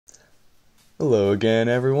Hello again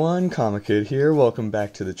everyone, Comic Kid here, welcome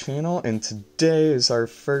back to the channel, and today is our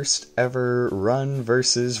first ever run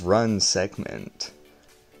versus run segment.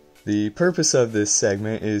 The purpose of this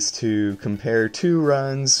segment is to compare two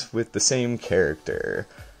runs with the same character.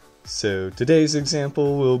 So today's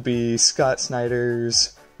example will be Scott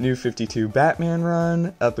Snyder's New 52 Batman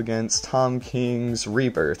run up against Tom King's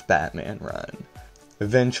Rebirth Batman run.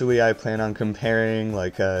 Eventually I plan on comparing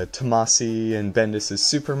like Tomasi and Bendis'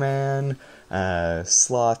 Superman,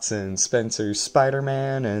 Slott's and Spencer's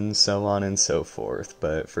Spider-Man, and so on and so forth.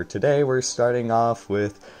 But for today we're starting off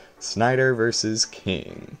with Snyder versus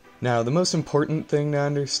King. Now the most important thing to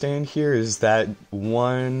understand here is that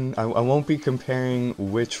I won't be comparing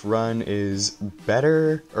which run is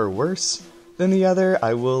better or worse than the other.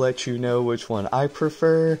 I will let you know which one I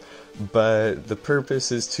prefer, but the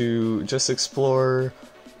purpose is to just explore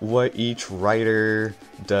what each writer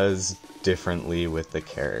does differently with the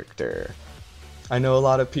character. I know a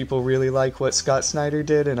lot of people really like what Scott Snyder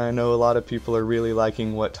did, and I know a lot of people are really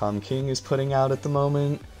liking what Tom King is putting out at the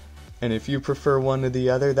moment. And if you prefer one to the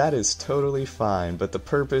other, that is totally fine, but the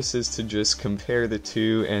purpose is to just compare the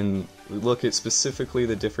two and look at specifically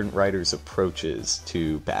the different writers' approaches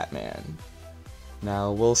to Batman.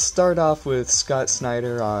 Now, we'll start off with Scott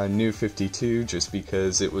Snyder on New 52 just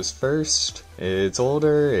because it was first, it's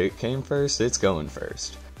older, it came first, it's going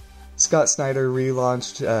first. Scott Snyder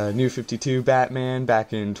relaunched New 52 Batman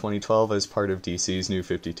back in 2012 as part of DC's New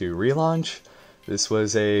 52 relaunch. This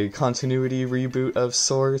was a continuity reboot of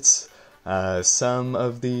sorts. Some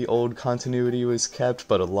of the old continuity was kept,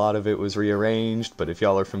 but a lot of it was rearranged. But if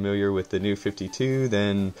y'all are familiar with the New 52,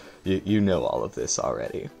 then you know all of this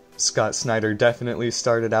already. Scott Snyder definitely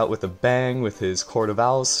started out with a bang with his Court of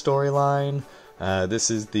Owls storyline. This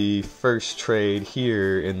is the first trade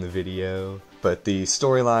here in the video, but the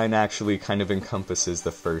storyline actually kind of encompasses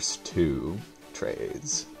the first two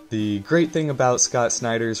trades. The great thing about Scott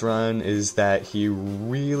Snyder's run is that he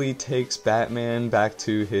really takes Batman back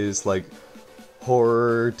to his,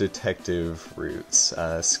 horror detective roots.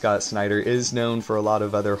 Scott Snyder is known for a lot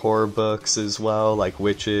of other horror books as well, like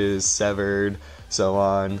Witches, Severed, so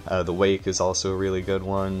on. The Wake is also a really good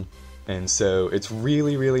one. And so it's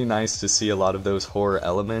really, really nice to see a lot of those horror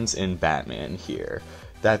elements in Batman here.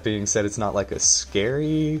 That being said, it's not like a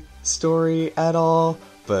scary story at all,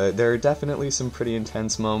 but there are definitely some pretty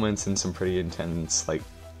intense moments and some pretty intense,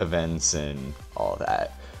 events and all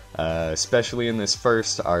that. Especially in this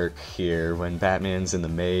first arc here, when Batman's in the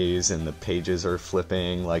maze and the pages are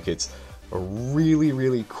flipping, it's a really,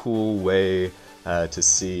 really cool way to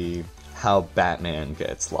see how Batman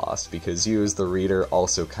gets lost, because you as the reader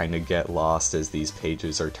also kind of get lost as these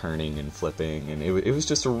pages are turning and flipping, and it was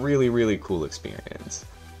just a really, really cool experience.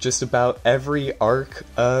 Just about every arc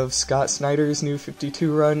of Scott Snyder's New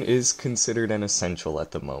 52 run is considered an essential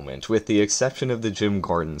at the moment, with the exception of the Jim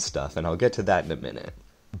Gordon stuff, and I'll get to that in a minute.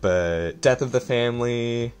 But Death of the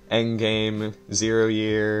Family, Endgame, Zero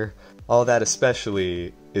Year, all that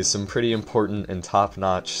especially is some pretty important and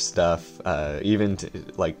top-notch stuff, even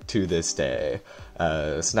to this day.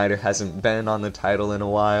 Snyder hasn't been on the title in a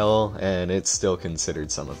while, and it's still considered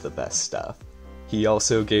some of the best stuff. He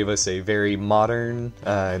also gave us a very modern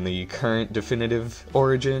and the current definitive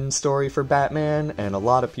origin story for Batman, and a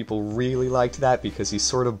lot of people really liked that because he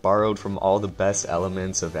sort of borrowed from all the best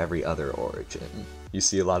elements of every other origin. You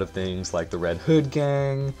see a lot of things like the Red Hood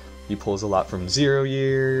gang, he pulls a lot from Zero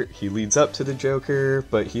Year, he leads up to the Joker,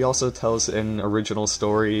 but he also tells an original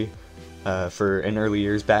story for an early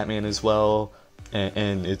years Batman as well,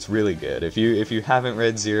 and it's really good. If you haven't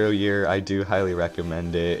read Zero Year, I do highly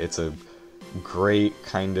recommend it. It's a great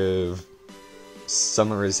kind of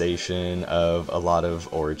summarization of a lot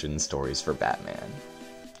of origin stories for Batman.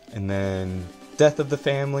 And then Death of the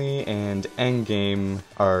Family and Endgame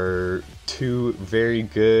are two very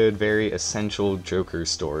good, very essential Joker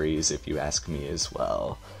stories, if you ask me as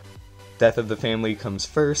well. Death of the Family comes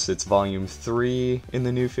first, it's volume 3 in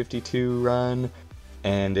the New 52 run,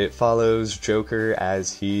 and it follows Joker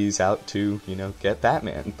as he's out to, get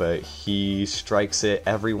Batman, but he strikes at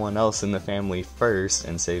everyone else in the family first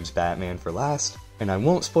and saves Batman for last. And I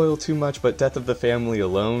won't spoil too much, but Death of the Family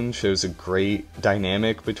alone shows a great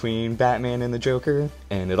dynamic between Batman and the Joker,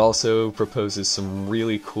 and it also proposes some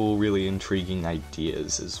really cool, really intriguing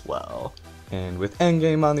ideas as well. And with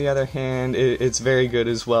Endgame, on the other hand, it's very good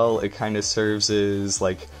as well. It kind of serves as,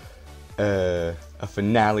 a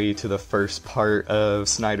finale to the first part of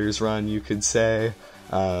Snyder's run, you could say.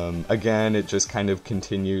 Again, it just kind of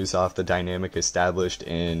continues off the dynamic established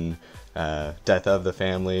in Death of the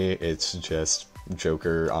Family. It's just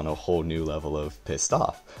Joker on a whole new level of pissed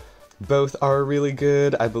off. Both are really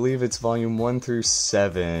good. I believe it's volume 1 through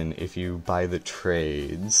 7 if you buy the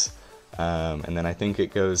trades. And then I think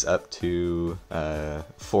it goes up to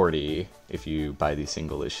 40 if you buy the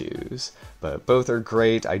single issues. But both are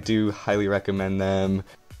great. I do highly recommend them.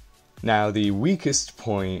 Now, the weakest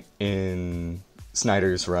point in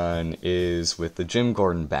Snyder's run is with the Jim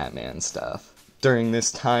Gordon Batman stuff. During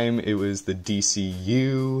this time, it was the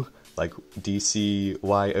DCU, like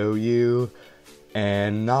DCYOU,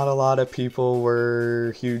 and not a lot of people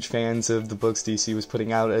were huge fans of the books DC was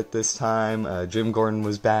putting out at this time. Jim Gordon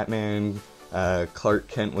was Batman, Clark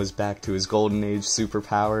Kent was back to his Golden Age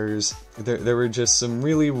superpowers. There were just some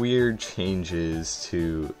really weird changes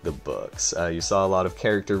to the books. You saw a lot of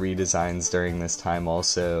character redesigns during this time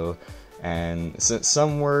also, and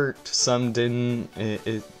some worked, some didn't.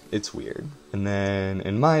 It's weird. And then,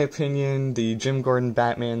 in my opinion, the Jim Gordon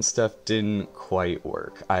Batman stuff didn't quite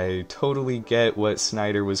work. I totally get what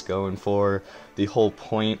Snyder was going for. The whole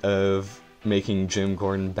point of making Jim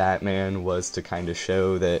Gordon Batman was to kind of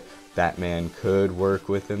show that Batman could work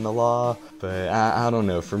within the law, but I don't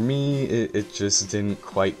know, for me, it just didn't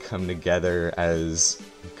quite come together as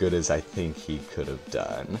good as I think he could have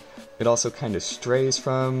done. It also kind of strays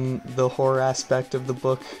from the horror aspect of the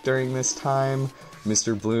book during this time.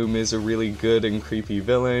 Mr. Bloom is a really good and creepy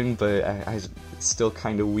villain, but it's still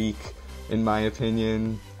kind of weak, in my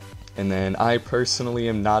opinion. And then I personally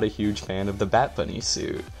am not a huge fan of the Bat Bunny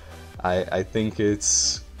suit. I think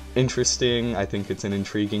it's interesting, I think it's an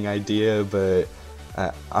intriguing idea, but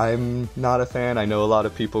I'm not a fan. I know a lot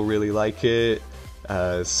of people really like it.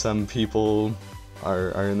 Some people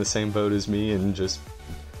are in the same boat as me and just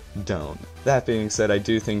don't. That being said, I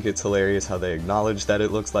do think it's hilarious how they acknowledge that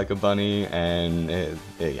it looks like a bunny, and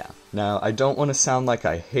yeah. Now, I don't want to sound like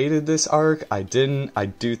I hated this arc. I didn't. I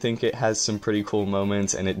do think it has some pretty cool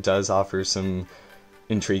moments, and it does offer some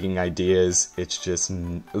intriguing ideas. It's just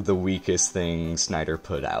the weakest thing Snyder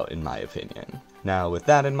put out, in my opinion. Now, with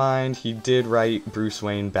that in mind, he did write Bruce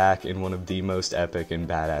Wayne back in one of the most epic and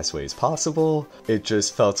badass ways possible. It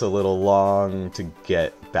just felt a little long to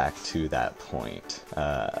get back to that point.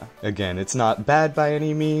 Again, it's not bad by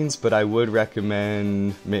any means, but I would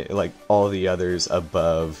recommend like all the others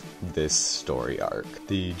above this story arc.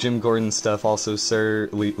 The Jim Gordon stuff also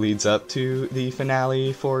leads up to the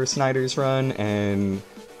finale for Snyder's run and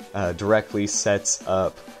directly sets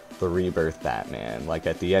up the Rebirth Batman. Like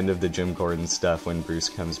at the end of the Jim Gordon stuff, when Bruce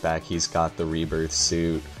comes back, he's got the Rebirth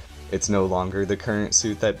suit. It's no longer the current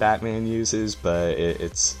suit that Batman uses, but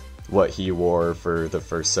it's what he wore for the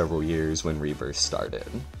first several years when Rebirth started.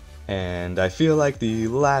 And I feel like the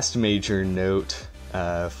last major note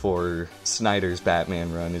for Snyder's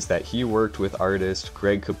Batman run is that he worked with artist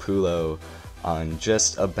Greg Capullo on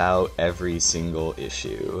just about every single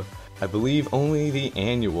issue. I believe only the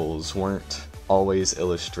annuals weren't always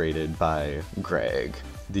illustrated by Greg.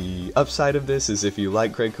 The upside of this is if you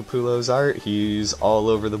like Greg Capullo's art, he's all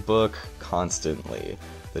over the book constantly.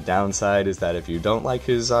 The downside is that if you don't like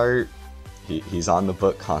his art, he's on the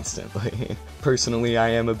book constantly. Personally, I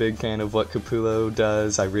am a big fan of what Capullo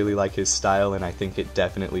does. I really like his style, and I think it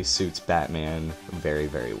definitely suits Batman very,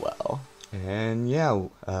 very well. And yeah,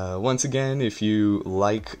 once again, if you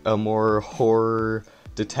like a more horror,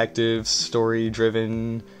 detective,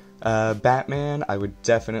 story-driven Batman, I would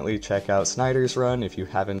definitely check out Snyder's run if you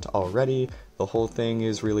haven't already. The whole thing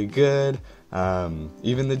is really good.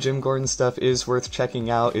 Even the Jim Gordon stuff is worth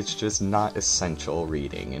checking out, it's just not essential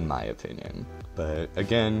reading in my opinion. But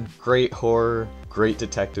again, great horror, great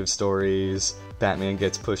detective stories, Batman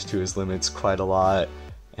gets pushed to his limits quite a lot,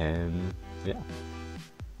 and yeah.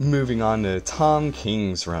 Moving on to Tom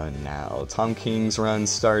King's run now. Tom King's run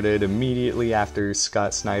started immediately after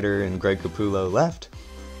Scott Snyder and Greg Capullo left.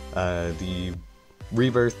 The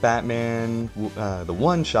Rebirth Batman, the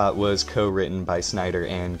one-shot was co-written by Snyder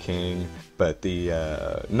and King, but the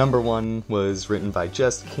 #1 was written by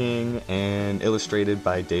just King and illustrated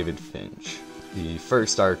by David Finch. The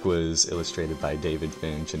first arc was illustrated by David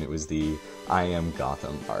Finch, and it was the I Am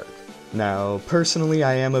Gotham arc. Now, personally,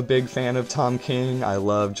 I am a big fan of Tom King. I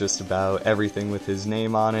love just about everything with his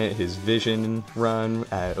name on it. His Vision run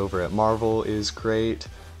over at Marvel is great.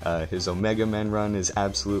 His Omega Men run is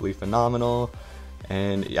absolutely phenomenal,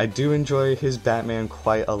 and I do enjoy his Batman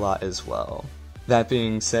quite a lot as well. That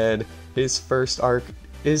being said, his first arc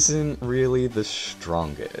isn't really the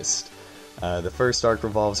strongest. The first arc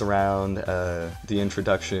revolves around the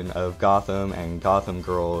introduction of Gotham and Gotham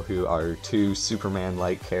Girl, who are two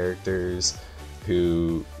Superman-like characters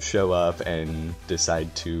who show up and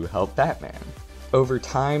decide to help Batman. over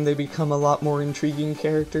time they become a lot more intriguing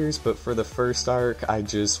characters, but for the first arc, I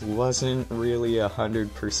just wasn't really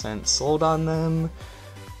 100% sold on them.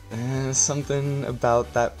 Something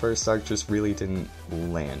about that first arc just really didn't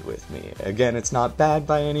land with me. Again, it's not bad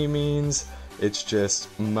by any means, it's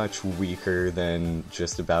just much weaker than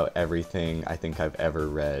just about everything I think I've ever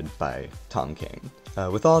read by Tom King.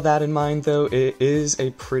 With all that in mind, though, it is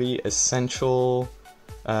a pretty essential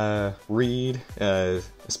read,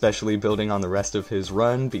 especially building on the rest of his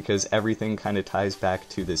run, because everything kind of ties back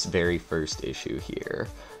to this very first issue here.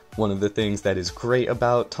 One of the things that is great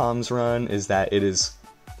about Tom's run is that it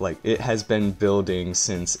has been building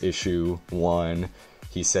since issue 1.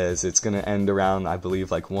 He says it's gonna end around, I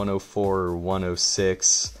believe, like 104 or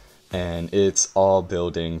 106, and it's all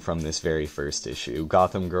building from this very first issue.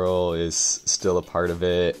 Gotham Girl is still a part of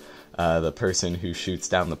it. The person who shoots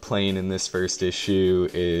down the plane in this first issue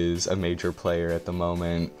is a major player at the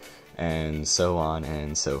moment, and so on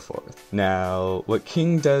and so forth. Now, what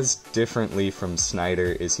King does differently from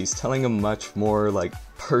Snyder is he's telling a much more, like,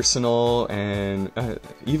 personal and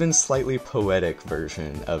even slightly poetic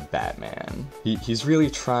version of Batman. He's really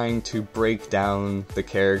trying to break down the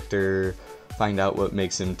character, find out what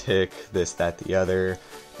makes him tick, this, that, the other,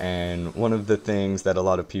 and one of the things that a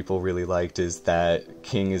lot of people really liked is that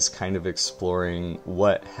King is kind of exploring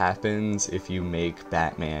what happens if you make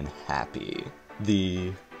Batman happy.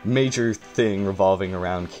 The major thing revolving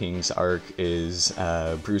around King's arc is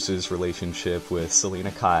Bruce's relationship with Selina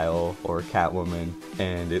Kyle, or Catwoman,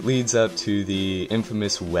 and it leads up to the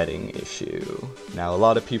infamous wedding issue. Now, a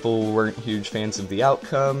lot of people weren't huge fans of the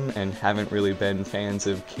outcome and haven't really been fans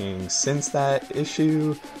of King since that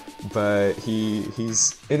issue, but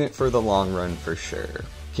he's in it for the long run for sure.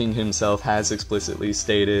 King himself has explicitly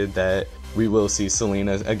stated that we will see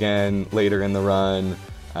Selina again later in the run.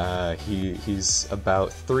 He's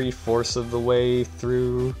about 3/4 of the way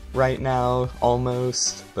through right now,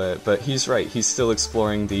 almost, but he's right, he's still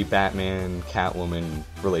exploring the Batman-Catwoman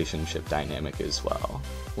relationship dynamic as well.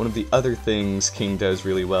 One of the other things King does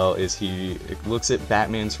really well is he looks at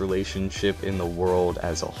Batman's relationship in the world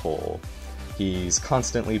as a whole. He's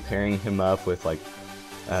constantly pairing him up with, like,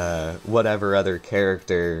 whatever other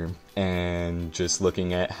character, and just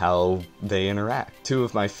looking at how they interact. Two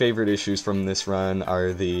of my favorite issues from this run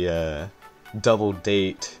are the double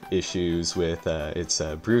date issues with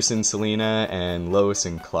Bruce and Selina and Lois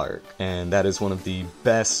and Clark, and that is one of the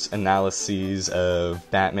best analyses of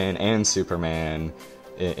Batman and Superman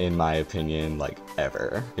in my opinion, like,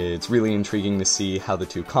 ever. It's really intriguing to see how the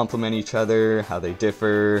two complement each other, how they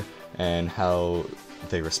differ, and how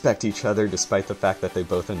they respect each other despite the fact that they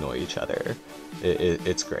both annoy each other.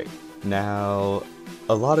 It's great. Now,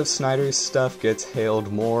 a lot of Snyder's stuff gets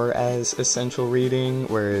hailed more as essential reading,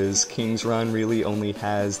 whereas King's run really only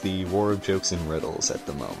has the War of Jokes and Riddles at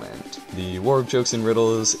the moment. The War of Jokes and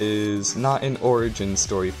Riddles is not an origin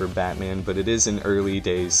story for Batman, but it is an early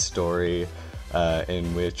days story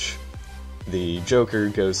in which the Joker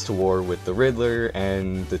goes to war with the Riddler,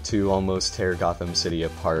 and the two almost tear Gotham City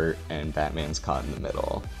apart, and Batman's caught in the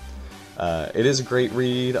middle. It is a great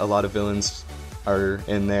read. A lot of villains are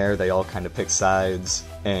in there. They all kind of pick sides,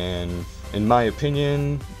 and in my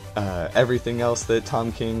opinion, everything else that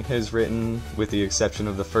Tom King has written, with the exception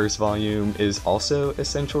of the first volume, is also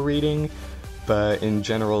essential reading, but in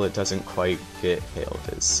general it doesn't quite get hailed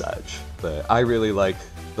as such. But I really like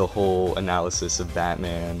the whole analysis of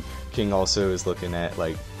Batman. King also is looking at,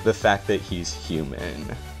 like, the fact that he's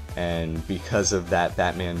human, and because of that,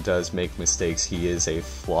 Batman does make mistakes. He is a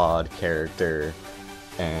flawed character,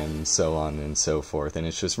 and so on and so forth, and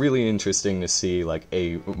it's just really interesting to see, like,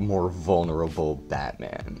 a more vulnerable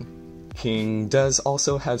Batman. King does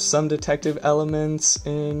also have some detective elements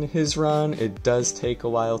in his run. It does take a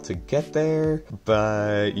while to get there,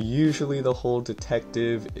 but usually the whole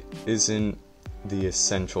detective isn't the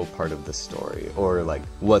essential part of the story, or, like,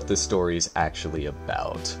 what the story's actually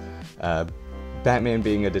about. Batman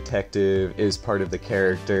being a detective is part of the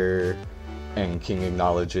character, and King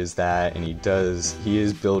acknowledges that, and he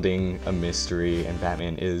is building a mystery, and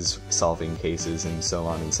Batman is solving cases, and so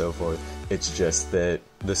on and so forth. It's just that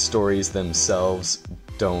the stories themselves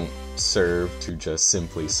don't serve to just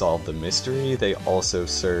simply solve the mystery, they also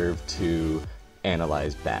serve to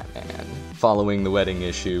analyze Batman. Following the wedding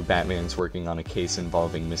issue, Batman's working on a case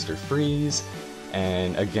involving Mr. Freeze,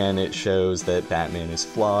 and again it shows that Batman is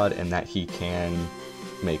flawed and that he can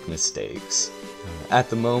make mistakes. At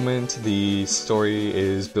the moment, the story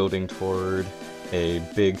is building toward a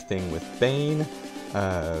big thing with Bane.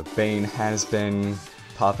 Bane has been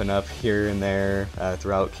popping up here and there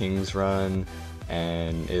throughout King's run,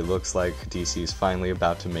 and it looks like DC is finally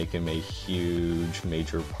about to make him a huge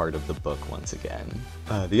major part of the book once again.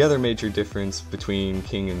 The other major difference between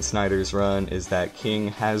King and Snyder's run is that King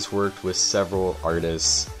has worked with several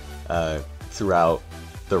artists throughout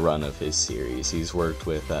the run of his series. He's worked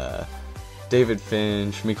with David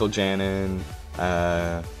Finch, Michael Janin,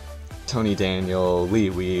 Tony Daniel, Lee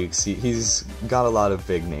Weeks. He's got a lot of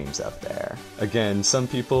big names up there. Again, some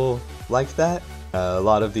people like that. A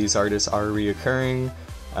lot of these artists are reoccurring.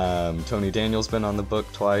 Tony Daniel's been on the book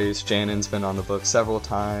twice, Janin's been on the book several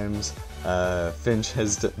times, Finch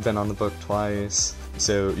has been on the book twice.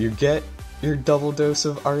 So you get your double dose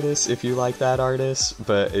of artists if you like that artist,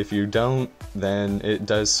 but if you don't, then it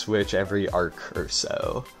does switch every arc or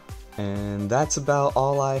so. And that's about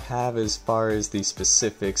all I have as far as the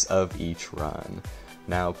specifics of each run.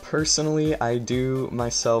 Now, personally, I do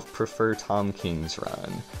myself prefer Tom King's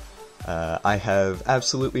run. I have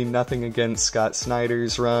absolutely nothing against Scott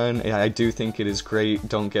Snyder's run. I do think it is great,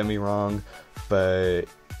 don't get me wrong, but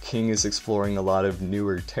King is exploring a lot of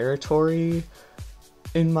newer territory,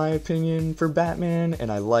 in my opinion, for Batman,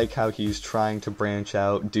 and I like how he's trying to branch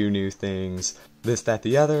out, do new things, this, that,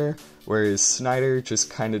 the other, whereas Snyder just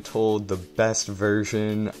kind of told the best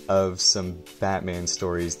version of some Batman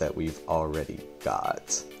stories that we've already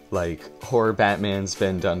got. Like, horror Batman's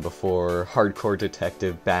been done before, hardcore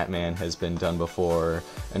detective Batman has been done before,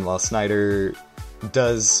 and while Snyder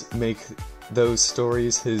does make those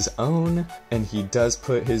stories his own, and he does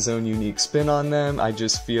put his own unique spin on them, I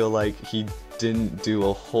just feel like he didn't do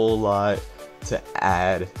a whole lot to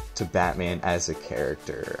add to Batman as a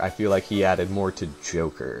character. I feel like he added more to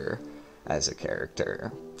Joker as a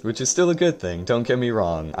character, which is still a good thing, don't get me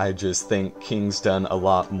wrong. I just think King's done a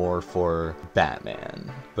lot more for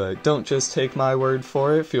Batman. But don't just take my word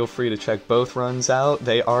for it, feel free to check both runs out.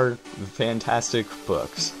 They are fantastic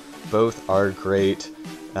books. Both are great.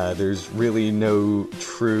 There's really no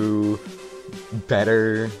true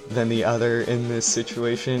better than the other in this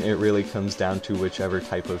situation. It really comes down to whichever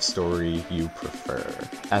type of story you prefer.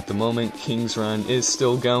 At the moment, King's run is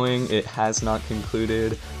still going. It has not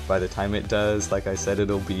concluded. By the time it does, like I said,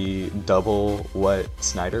 it'll be double what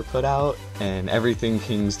Snyder put out, and everything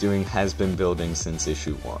King's doing has been building since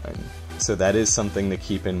issue 1. So that is something to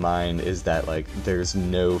keep in mind, is that, like, there's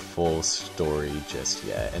no full story just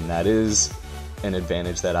yet, and that is an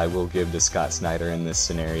advantage that I will give to Scott Snyder in this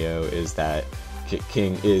scenario, is that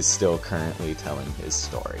King is still currently telling his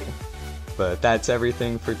story. But that's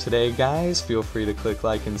everything for today, guys. Feel free to click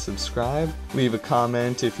like and subscribe. Leave a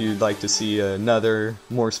comment if you'd like to see another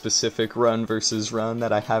more specific run versus run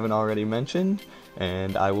that I haven't already mentioned.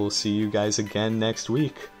 And I will see you guys again next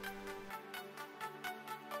week.